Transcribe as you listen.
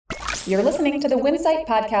You're listening to the Winsight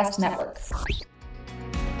Podcast Network.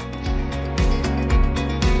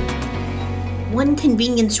 One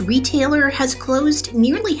convenience retailer has closed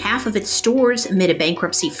nearly half of its stores amid a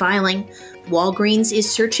bankruptcy filing. Walgreens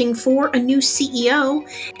is searching for a new CEO,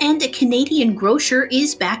 and a Canadian grocer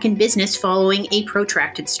is back in business following a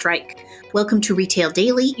protracted strike. Welcome to Retail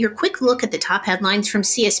Daily, your quick look at the top headlines from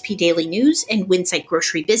CSP Daily News and Winsight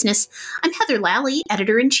Grocery Business. I'm Heather Lally,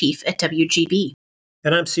 Editor-in-Chief at WGB.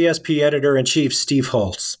 And I'm CSP Editor-in-Chief Steve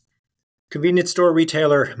Holtz. Convenience store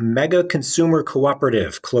retailer Mega Consumer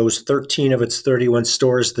Cooperative closed 13 of its 31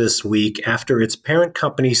 stores this week after its parent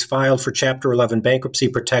companies filed for Chapter 11 bankruptcy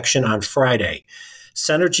protection on Friday.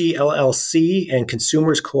 Synergy LLC and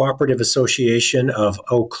Consumers Cooperative Association of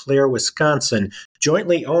Eau Claire, Wisconsin,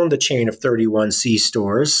 jointly own the chain of 31 C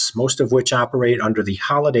stores, most of which operate under the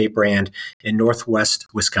Holiday brand in Northwest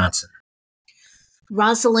Wisconsin.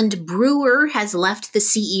 Rosalind Brewer has left the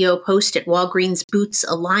CEO post at Walgreens Boots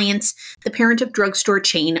Alliance, the parent of drugstore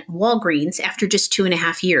chain Walgreens, after just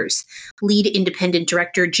 2.5 years. Lead independent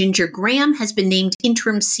director Ginger Graham has been named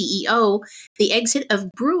interim CEO. The exit of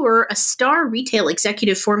Brewer, a star retail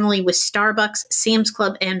executive formerly with Starbucks, Sam's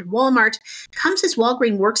Club, and Walmart, comes as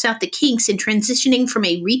Walgreens works out the kinks in transitioning from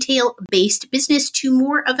a retail-based business to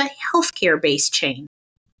more of a healthcare-based chain.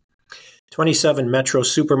 27 Metro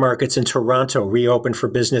supermarkets in Toronto reopened for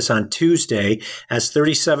business on Tuesday as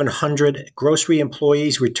 3,700 grocery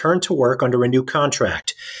employees returned to work under a new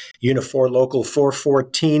contract. Unifor Local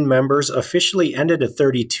 414 members officially ended a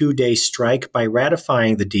 32-day strike by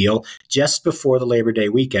ratifying the deal just before the Labor Day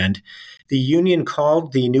weekend. The union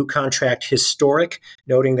called the new contract historic,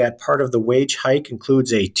 noting that part of the wage hike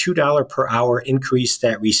includes a $2 per hour increase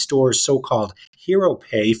that restores so-called hero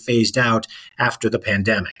pay phased out after the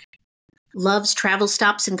pandemic. Love's Travel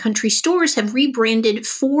Stops and Country Stores have rebranded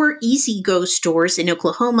 4 Easy Go stores in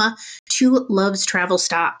Oklahoma to Love's Travel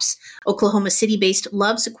Stops. Oklahoma City-based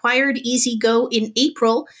Love's acquired Easy Go in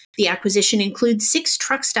April. The acquisition includes 6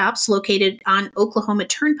 truck stops located on Oklahoma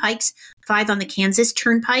turnpikes, 5 on the Kansas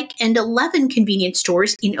Turnpike, and 11 convenience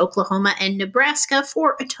stores in Oklahoma and Nebraska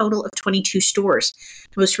for a total of 22 stores.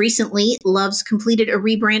 Most recently, Love's completed a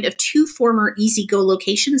rebrand of 2 former Easy Go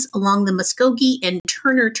locations along the Muskogee and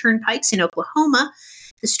Turner Turnpikes in Oklahoma.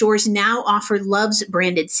 The stores now offer Love's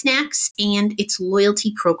branded snacks and its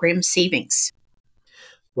loyalty program savings.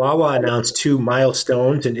 Wawa announced 2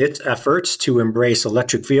 milestones in its efforts to embrace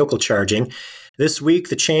electric vehicle charging. This week,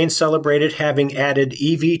 the chain celebrated having added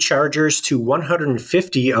EV chargers to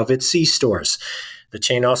 150 of its C-stores. The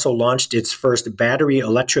chain also launched its first battery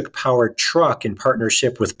electric-powered truck in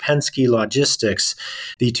partnership with Penske Logistics.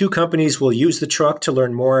 The 2 companies will use the truck to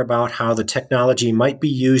learn more about how the technology might be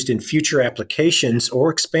used in future applications or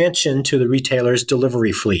expansion to the retailer's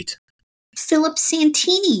delivery fleet. Philip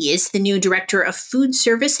Santini is the new director of food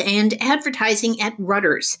service and advertising at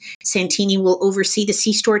Rudders. Santini will oversee the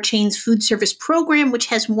C-store chain's food service program, which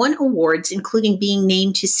has won awards, including being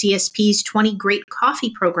named to CSP's 20 Great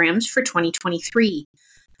Coffee Programs for 2023.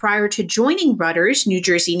 Prior to joining Rudders, New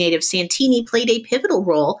Jersey native Santini played a pivotal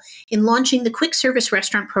role in launching the quick service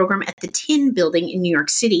restaurant program at the Tin Building in New York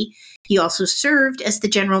City. He also served as the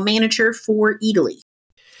general manager for Eataly.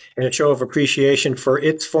 In a show of appreciation for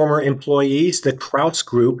its former employees, the Krauts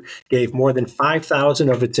Group gave more than 5,000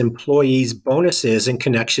 of its employees bonuses in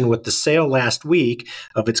connection with the sale last week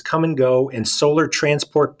of its Come & Go and solar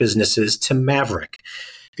transport businesses to Maverick.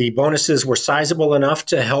 The bonuses were sizable enough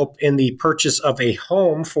to help in the purchase of a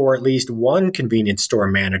home for at least one convenience store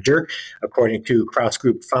manager, according to Krauts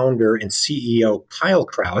Group founder and CEO Kyle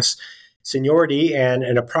Kraus. Seniority and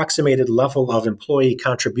an approximated level of employee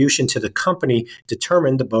contribution to the company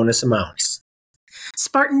determined the bonus amounts.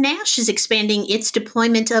 Spartan Nash is expanding its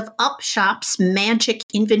deployment of Upshop's Magic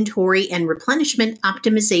Inventory and Replenishment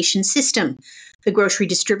Optimization System. The grocery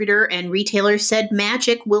distributor and retailer said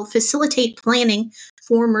Magic will facilitate planning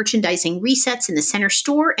for merchandising resets in the center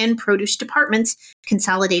store and produce departments,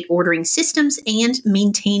 consolidate ordering systems, and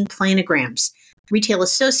maintain planograms. Retail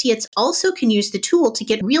associates also can use the tool to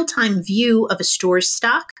get real-time view of a store's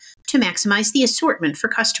stock to maximize the assortment for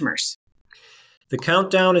customers. The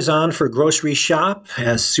countdown is on for Grocery Shop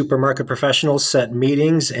as supermarket professionals set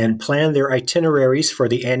meetings and plan their itineraries for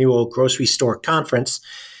the annual grocery store conference.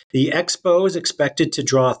 The expo is expected to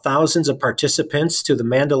draw thousands of participants to the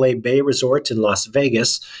Mandalay Bay Resort in Las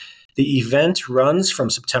Vegas. The event runs from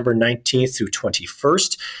September 19th through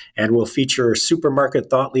 21st and will feature supermarket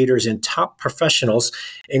thought leaders and top professionals,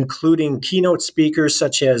 including keynote speakers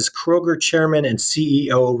such as Kroger Chairman and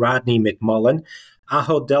CEO Rodney McMullen,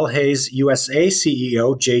 Ahold Delhaize USA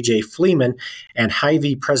CEO J.J. Fleeman, and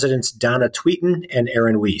Hy-Vee Presidents Donna Tweeten and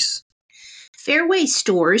Aaron Weiss. Fairway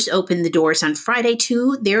stores opened the doors on Friday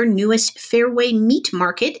to their newest Fairway Meat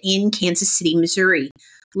Market in Kansas City, Missouri.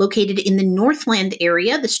 Located in the Northland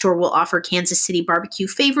area, the store will offer Kansas City barbecue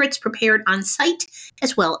favorites prepared on site,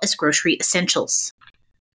 as well as grocery essentials.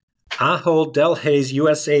 Ahold Delhaize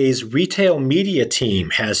USA's retail media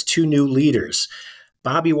team has 2 new leaders.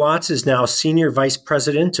 Bobby Watts is now Senior Vice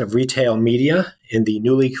President of Retail Media. In the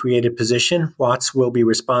newly created position, Watts will be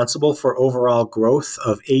responsible for overall growth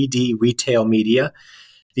of AD Retail Media.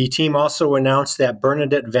 The team also announced that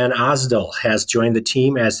Bernadette Van Osdel has joined the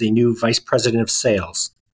team as the new Vice President of Sales.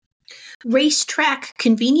 Racetrack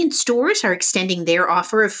convenience stores are extending their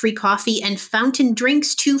offer of free coffee and fountain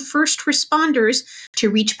drinks to first responders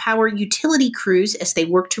to reach power utility crews as they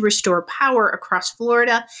work to restore power across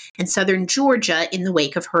Florida and southern Georgia in the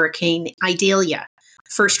wake of Hurricane Idalia.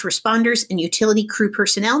 First responders and utility crew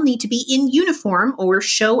personnel need to be in uniform or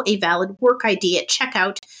show a valid work ID at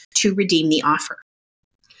checkout to redeem the offer.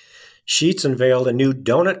 Sheetz unveiled a new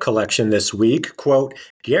donut collection this week, quote,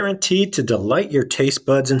 guaranteed to delight your taste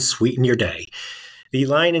buds and sweeten your day. The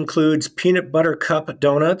line includes peanut butter cup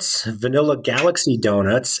donuts, vanilla galaxy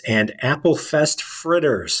donuts, and apple fest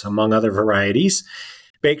fritters, among other varieties.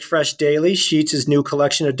 Baked fresh daily, Sheetz' new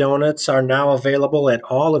collection of donuts are now available at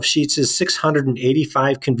all of Sheetz'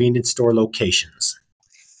 685 convenience store locations.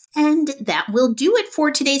 And that will do it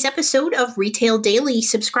for today's episode of Retail Daily.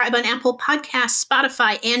 Subscribe on Apple Podcasts,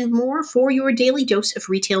 Spotify, and more for your daily dose of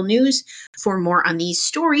retail news. For more on these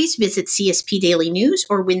stories, visit CSP Daily News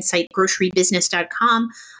or winsightgrocerybusiness.com.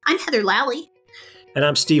 I'm Heather Lally. And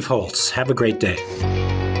I'm Steve Holtz. Have a great day.